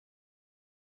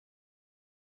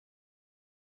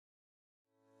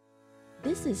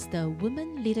This is the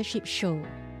Women Leadership Show.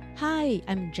 Hi,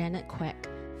 I'm Janet Quek.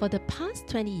 For the past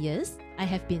 20 years, I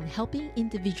have been helping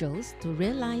individuals to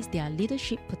realize their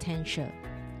leadership potential.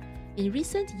 In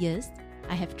recent years,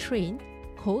 I have trained,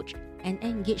 coached, and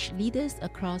engaged leaders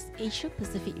across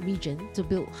Asia-Pacific region to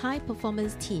build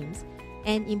high-performance teams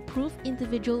and improve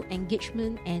individual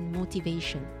engagement and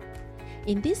motivation.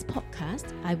 In this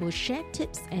podcast, I will share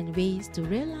tips and ways to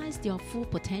realize your full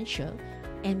potential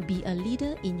and be a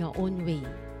leader in your own way.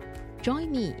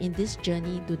 Join me in this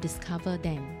journey to discover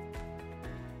them.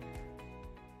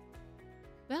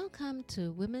 Welcome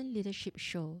to Women Leadership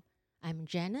Show. I'm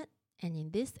Janet, and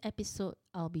in this episode,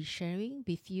 I'll be sharing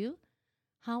with you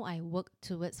how I work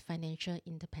towards financial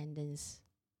independence.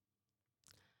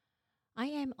 I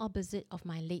am opposite of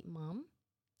my late mom.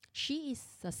 She is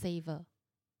a saver,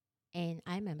 and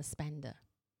I'm a spender.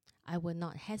 I will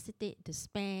not hesitate to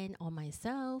spend on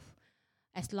myself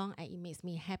as long as it makes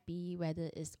me happy, whether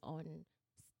it's on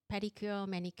pedicure,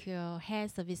 manicure, hair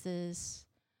services.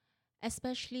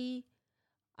 Especially,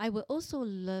 I would also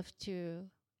love to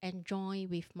enjoy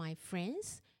with my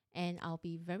friends, and I'll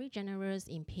be very generous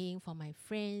in paying for my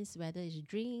friends, whether it's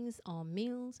drinks or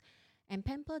meals, and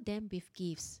pamper them with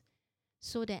gifts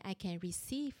so that I can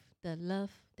receive the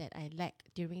love that I lack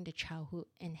during the childhood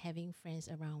and having friends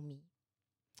around me.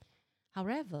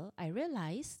 However, I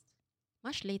realized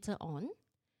much later on,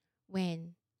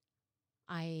 when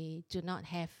I do not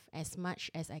have as much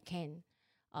as I can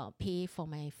pay for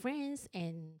my friends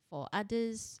and for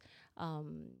others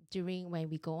during when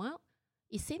we go out,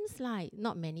 it seems like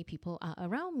not many people are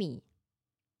around me.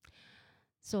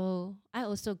 So I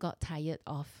also got tired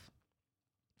of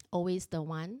always the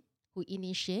one who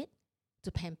initiate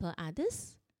to pamper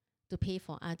others, to pay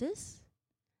for others.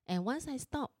 And once I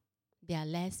stop, there are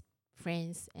less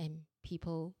friends and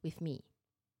people with me.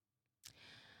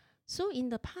 So in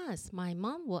the past, my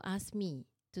mom will ask me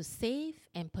to save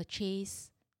and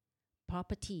purchase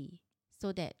property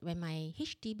so that when my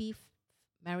HDB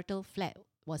marital flat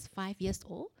was 5 years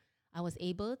old, I was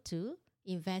able to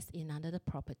invest in another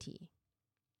property.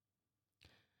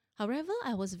 However,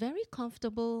 I was very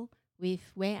comfortable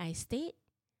with where I stayed,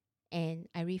 and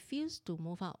I refused to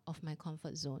move out of my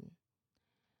comfort zone.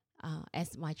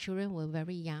 As my children were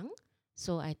very young,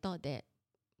 so I thought that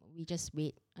we just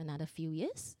wait another few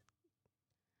years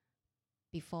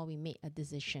before we make a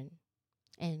decision.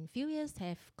 And few years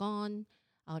have gone.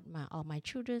 All my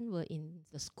children were in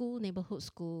the school, neighborhood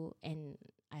school, and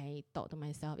I thought to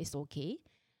myself, it's okay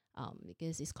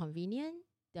because it's convenient.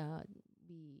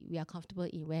 We are comfortable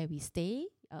in where we stay.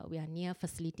 We are near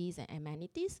facilities and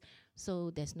amenities,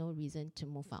 so there's no reason to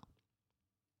move out.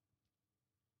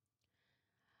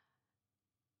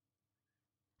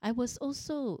 I was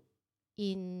also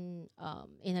in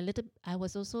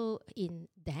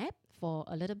debt for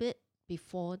a little bit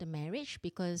before the marriage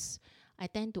because I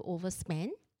tend to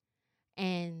overspend.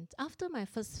 And after my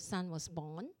first son was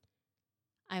born,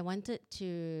 I wanted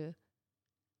to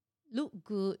look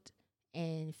good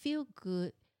and feel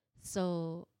good.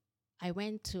 So I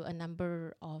went to a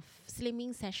number of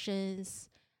slimming sessions.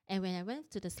 And when I went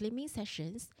to the slimming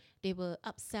sessions, they will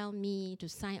upsell me to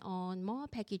sign on more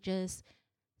packages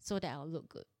so that I'll look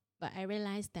good. But I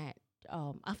realized that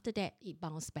after that, it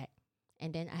bounced back.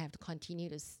 And then I have to continue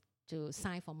to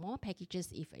sign for more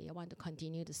packages if I want to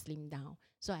continue to slim down.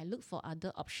 So I look for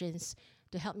other options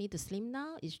to help me to slim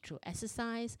down. It's through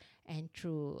exercise and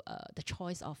through the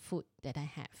choice of food that I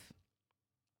have.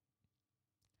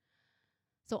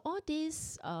 So all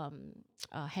this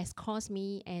has caused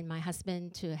me and my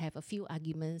husband to have a few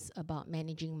arguments about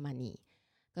managing money.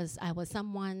 Because I was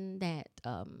someone that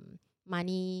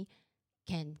money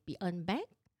can be earned back,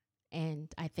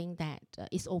 and I think that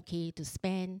it's okay to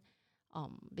spend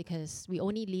because we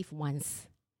only live once.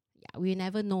 Yeah, we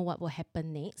never know what will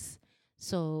happen next.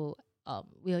 So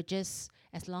we'll just,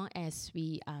 as long as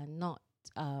we are not,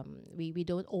 we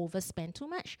don't overspend too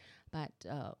much. But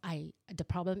the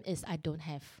problem is I don't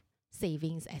have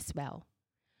savings as well,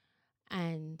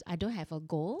 and I don't have a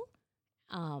goal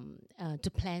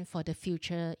to plan for the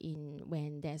future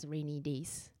when there's rainy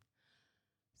days.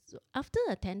 So after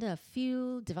attending a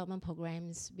few development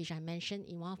programs, which I mentioned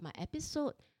in one of my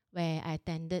episodes, where I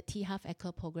attended T-Half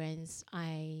Echo programs,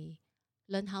 I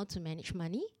learned how to manage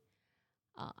money.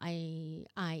 I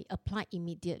applied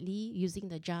immediately using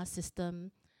the JAR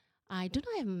system. I do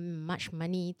not have much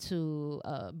money to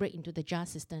break into the JAR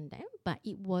system then, but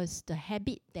it was the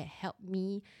habit that helped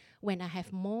me when I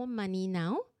have more money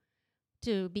now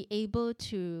to be able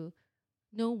to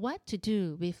know what to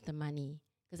do with the money.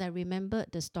 Because I remembered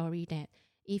the story that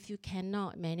if you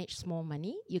cannot manage small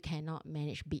money, you cannot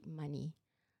manage big money.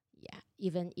 Yeah,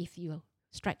 even if you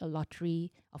strike a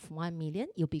lottery of 1 million,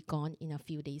 you'll be gone in a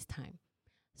few days' time.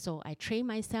 So I train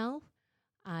myself.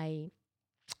 I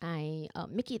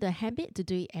make it a habit to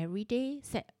do it every day.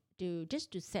 To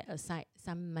set aside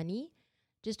some money,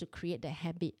 just to create the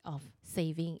habit of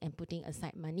saving and putting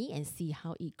aside money and see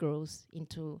how it grows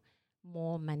into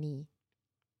more money.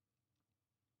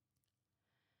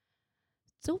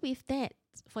 So with that,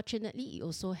 fortunately, it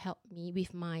also helped me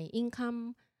with my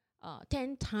income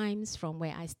 10 times from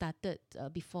where I started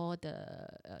before the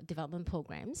development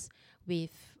programs,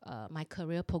 with my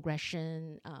career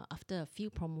progression after a few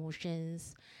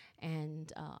promotions,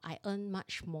 and I earn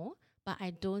much more, but I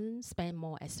don't spend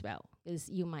more as well. Because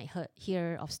you might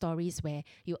hear of stories where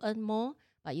you earn more,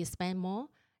 but you spend more,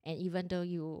 and even though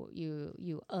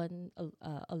you earn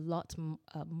a lot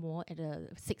more at a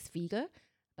 6-figure,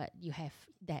 but you have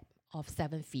debt of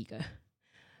 7-figure.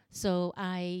 So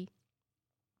I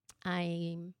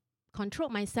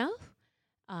controlled myself.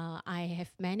 I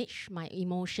have managed my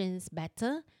emotions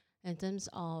better in terms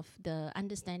of the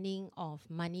understanding of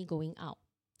money going out.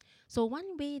 So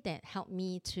one way that helped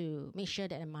me to make sure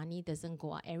that the money doesn't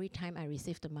go out every time I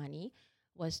receive the money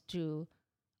was to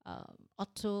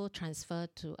auto transfer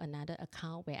to another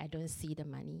account where I don't see the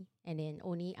money. And then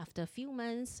only after a few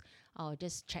months, I'll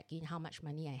just check in how much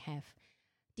money I have.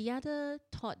 The other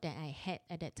thought that I had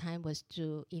at that time was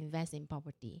to invest in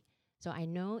property. So I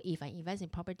know if I invest in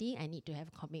property, I need to have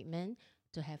a commitment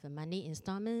to have the money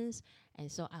installments,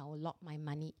 and so I will lock my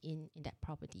money in that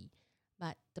property.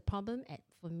 But the problem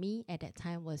for me at that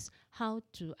time was, how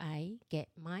do I get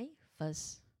my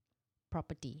first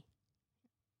property?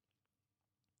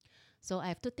 So I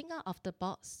have to think out of the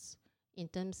box in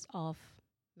terms of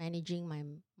managing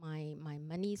my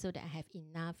money so that I have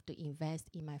enough to invest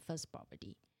in my first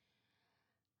property.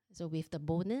 So with the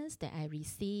bonus that I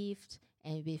received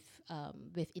and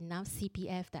with enough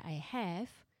CPF that I have,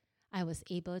 I was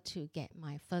able to get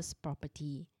my first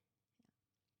property.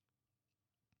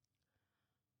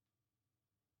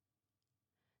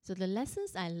 So the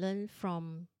lessons I learned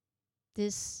from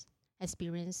this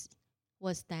experience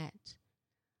was that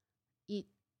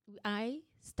I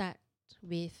start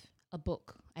with a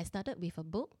book. I started with a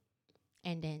book,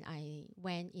 and then I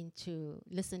went into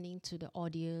listening to the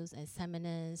audios and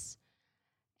seminars,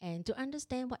 and to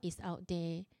understand what is out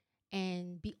there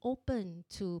and be open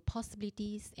to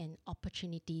possibilities and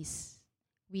opportunities.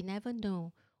 We never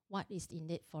know what is in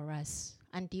it for us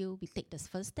until we take this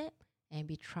first step and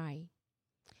we try.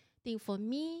 I think for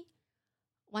me,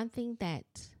 one thing that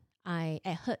I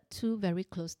adhered to very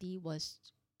closely was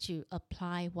to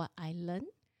apply what I learned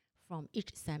from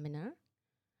each seminar.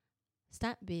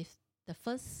 Start with the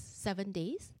first 7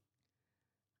 days.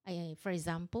 For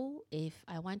example, if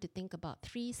I want to think about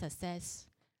 3 success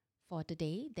for the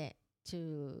day that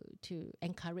to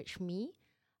encourage me,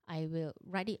 I will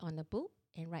write it on a book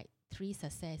and write 3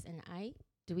 success, and I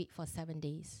do it for 7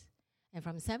 days. And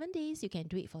from 7 days, you can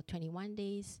do it for 21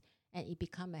 days, and it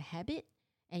become a habit,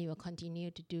 and you will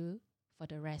continue to do for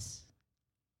the rest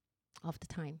of the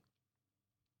time.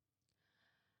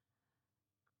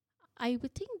 I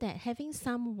would think that having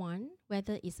someone,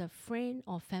 whether it's a friend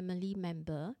or family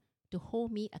member, to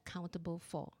hold me accountable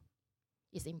for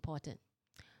is important.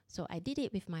 So I did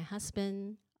it with my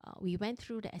husband. We went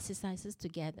through the exercises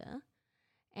together,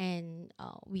 and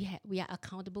we are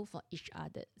accountable for each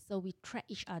other. So we track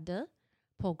each other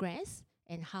progress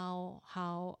and how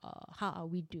are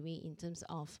we doing in terms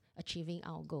of achieving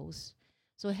our goals.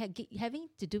 So having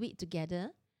to do it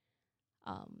together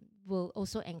will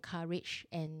also encourage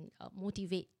and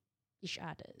motivate each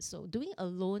other. So doing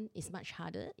alone is much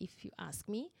harder, if you ask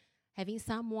me. Having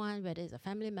someone, whether it's a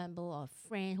family member or a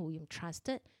friend who you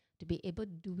trusted, to be able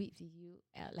to do it with you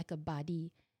like a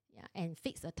buddy, and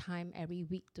fix a time every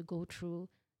week to go through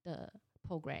the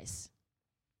progress.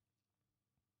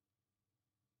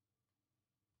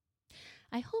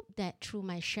 I hope that through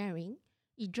my sharing,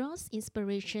 it draws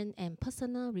inspiration and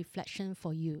personal reflection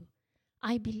for you.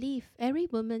 I believe every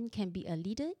woman can be a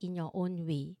leader in your own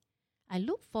way. I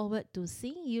look forward to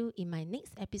seeing you in my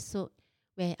next episode,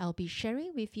 where I'll be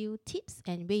sharing with you tips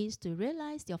and ways to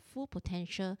realize your full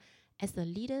potential as a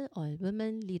leader or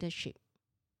women leadership.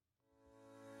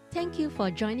 Thank you for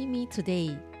joining me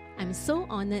today. I'm so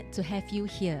honored to have you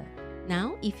here.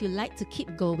 Now, if you'd like to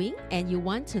keep going and you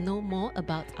want to know more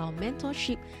about our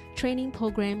mentorship, training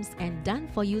programs, and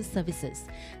done-for-you services,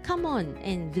 come on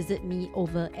and visit me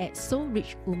over at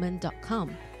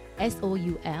soulrichwoman.com,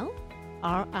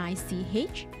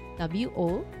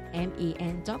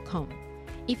 soulrichwoman.com.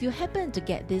 If you happen to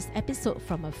get this episode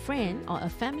from a friend or a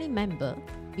family member,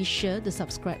 be sure to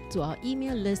subscribe to our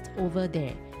email list over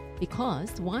there.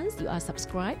 because once you are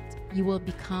subscribed, you will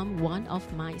become one of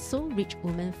my Soul Rich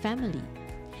Woman family.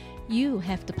 You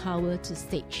have the power to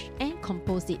stage and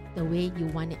compose it the way you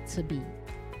want it to be.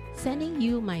 Sending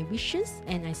you my wishes,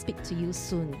 and I speak to you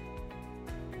soon.